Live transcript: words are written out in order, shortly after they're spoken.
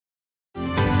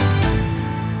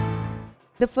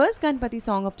The first Ganpati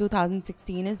song of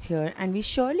 2016 is here, and we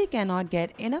surely cannot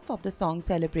get enough of the song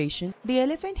Celebration, The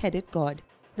Elephant-Headed God.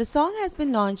 The song has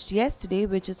been launched yesterday,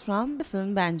 which is from the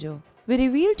film Banjo. We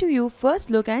revealed to you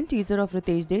first look and teaser of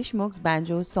Ritesh Deshmukh's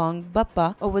Banjo song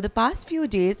Bappa over the past few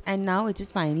days, and now it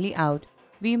is finally out.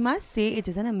 We must say it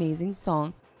is an amazing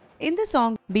song. In the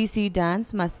song, we see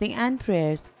dance, masti and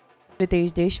prayers.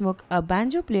 Ritesh Deshmukh, a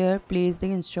banjo player, plays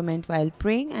the instrument while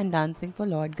praying and dancing for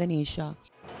Lord Ganesha.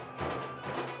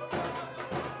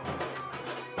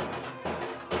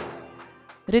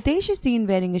 Ritesh is seen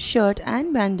wearing a shirt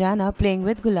and bandana playing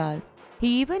with gulal.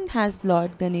 He even has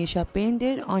Lord Ganesha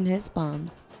painted on his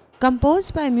palms.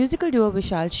 Composed by musical duo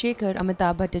Vishal Shekhar,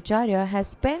 Amitabh Bhattacharya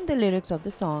has penned the lyrics of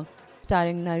the song.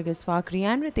 Starring Nargis Fakhri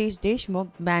and Ritesh Deshmukh,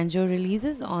 Banjo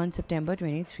releases on September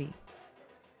 23.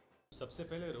 सबसे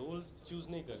पहले roles choose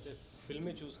नहीं करते,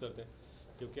 फिल्में choose करते हैं,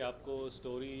 क्योंकि आपको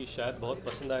story शायद बहुत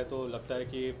पसंद आए तो लगता है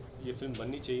कि ये फिल्म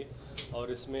बननी चाहिए,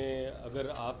 और इसमें अगर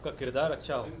आपका किरदार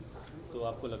अच्छा हो तो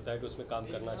आपको लगता है कि उसमें काम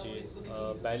करना चाहिए।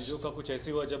 बैंजो का कुछ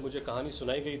ऐसे हुआ जब मुझे कहानी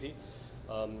सुनाई गई थी।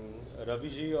 रवि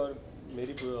जी और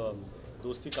मेरी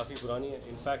दोस्ती काफ़ी पुरानी है।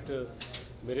 इनफैक्ट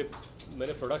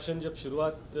मैंने प्रोडक्शन जब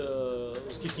शुरुआत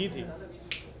उसकी की थी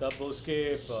तब उसके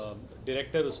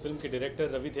डायरेक्टर, उस फिल्म के डायरेक्टर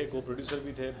रवि थे, को प्रोड्यूसर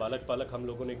भी थे। बालक पालक हम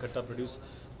लोगों ने इकट्ठा प्रोड्यूस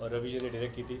और रवि जी ने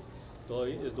डायरेक्ट की थी। तो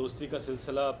इस दोस्ती का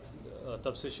सिलसिला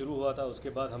तब से शुरू हुआ था। उसके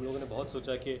बाद हम लोगों ने बहुत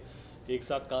सोचा कि एक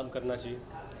साथ काम करना चाहिए।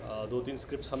 2-3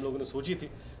 स्क्रिप्ट्स हम लोगों ने सोची थी,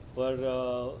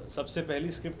 पर सबसे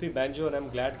पहली स्क्रिप्ट थी banjo, and I am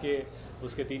glad के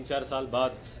उसके 3-4 साल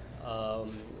बाद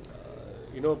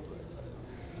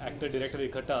एक्टर डायरेक्टर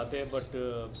इकट्ठा आते हैं, बट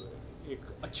एक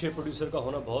अच्छे प्रोड्यूसर का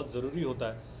होना बहुत ज़रूरी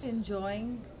होता है।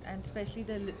 Enjoying, and especially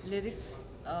the lyrics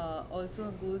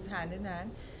also goes hand in hand,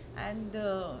 and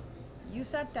you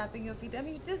start tapping your feet. I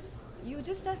mean, you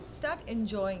just start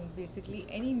enjoying basically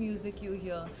any music you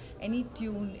hear, any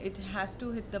tune. It has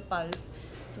to hit the pulse.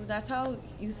 So that's how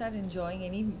you start enjoying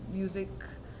any music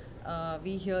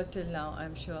we hear till now,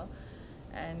 I'm sure.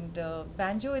 And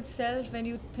banjo itself, when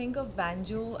you think of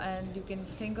banjo and you can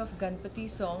think of Ganpati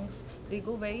songs, they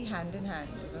go very hand in hand.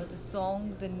 You know, the song,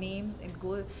 the name, it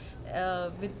goes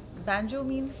with banjo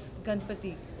means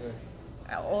Ganpati,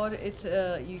 or it's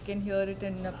you can hear it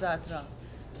in Navratra.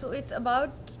 So it's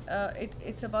about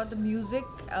it's about the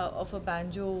music of a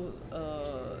banjo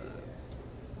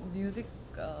music.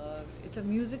 It's a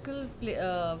musical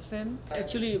film.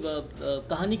 Actually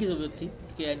कहानी की ज़रूरत थी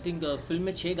कि I think film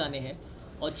में 6 गाने हैं,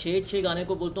 और 6 गाने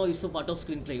को बोलता हूँ it's part of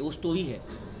screen play. वो स्टोरी है,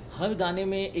 हर गाने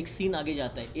में एक सीन आगे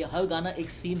जाता है, ये हर गाना एक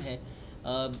सीन है।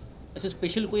 ऐसे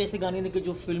स्पेशल कोई ऐसे गाने नहीं कि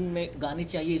जो फिल्म में गाने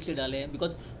चाहिए इसलिए डाले हैं,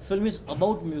 because film is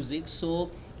about music.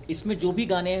 सो इसमें जो भी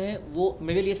गाने हैं वो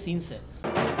मेरे लिए सीन्स है।